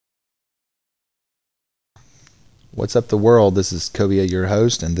What's up the world? This is Kobia, your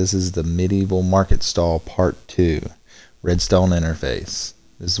host, and this is the Medieval Market Stall Part 2, Redstone Interface.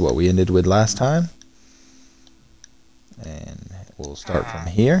 This is what we ended with last time, and we'll start from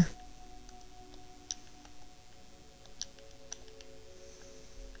here.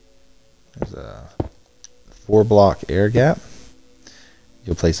 There's a 4-block air gap.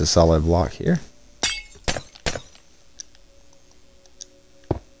 You'll place a solid block here,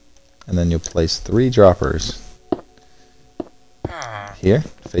 and then you'll place 3 droppers here,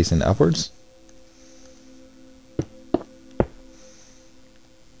 facing upwards.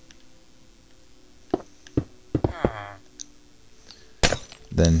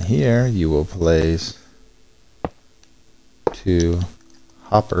 Then here you will place 2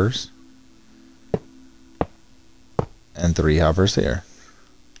 hoppers and 3 hoppers here.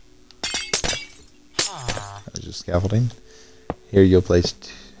 There's your scaffolding. Here you'll place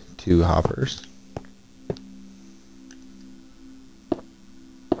 2 hoppers.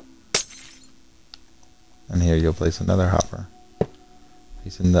 And here you'll place another hopper,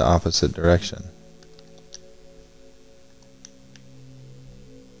 facing the opposite direction.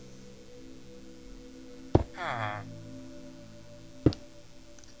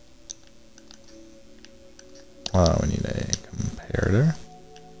 We need a comparator.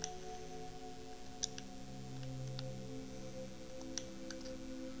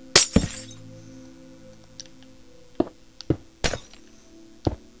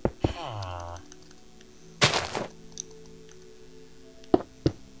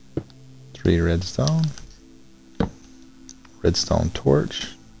 Three redstone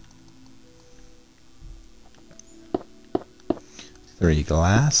torch, 3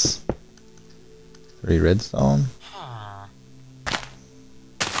 glass, 3 redstone,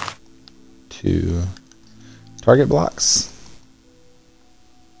 2 target blocks,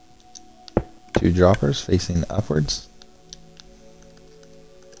 2 droppers facing upwards,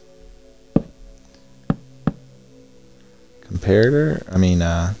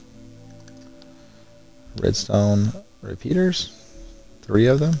 redstone repeaters, 3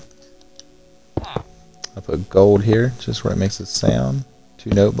 of them. I put gold here just where it makes a sound. 2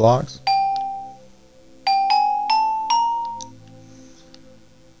 note blocks.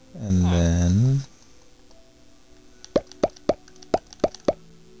 And then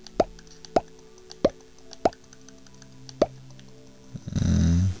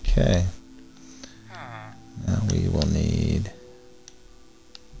okay. Now we will need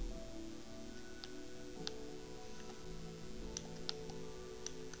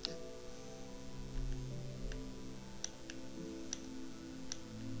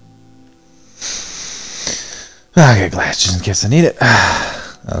I got glass just in case I need it.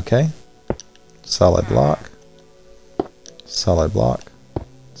 Okay. Solid block. Solid block.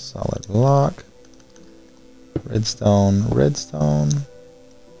 Solid block. Redstone. Redstone.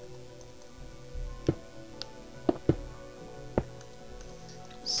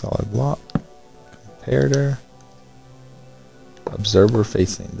 Solid block. Comparator. Observer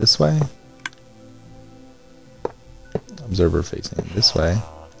facing this way. Observer facing this way.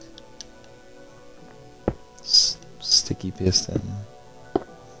 Sticky piston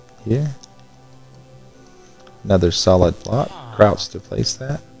here. Another solid block. Crouch to place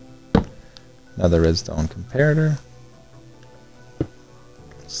that. Another redstone comparator.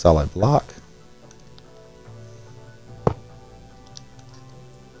 Solid block.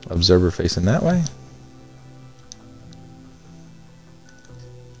 Observer facing that way.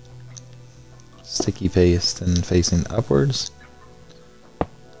 Sticky piston facing upwards.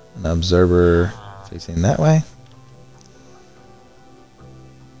 An observer facing that way.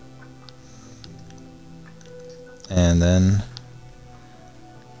 And then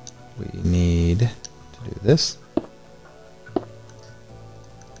we need to do this.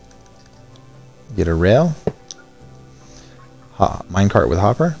 Get a rail. Minecart with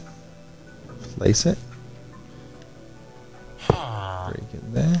hopper. Place it. Break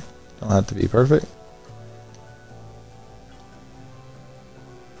it there. Don't have to be perfect.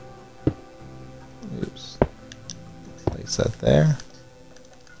 Oops. Place that there.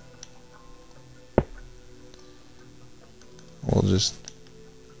 We'll just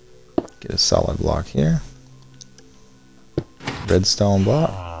get a solid block here. Redstone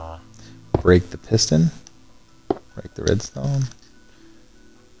block. Break the piston. Break the redstone.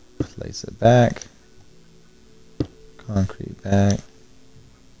 Place it back. Concrete back.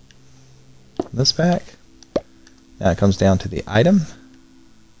 This back. Now it comes down to the item.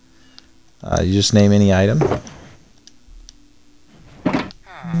 You just name any item.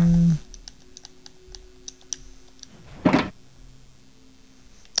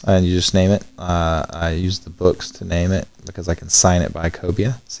 and you just name it. I use the books to name it because I can sign it by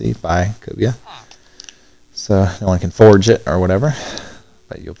Cobia. See, by Cobia. So no one can forge it or whatever.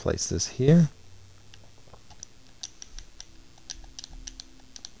 But you'll place this here.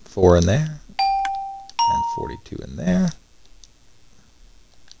 4 in there. And 42 in there.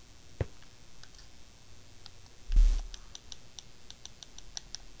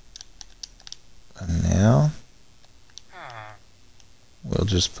 And now we'll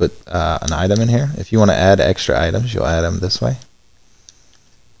just put an item in here. If you want to add extra items, you'll add them this way.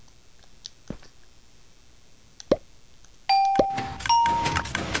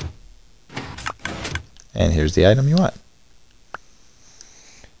 And here's the item you want.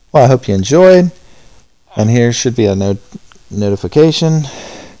 Well, I hope you enjoyed. And here should be a notification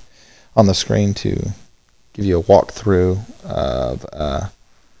on the screen to give you a walkthrough of a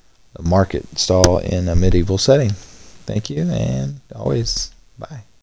market stall in a medieval setting. Thank you, and always bye.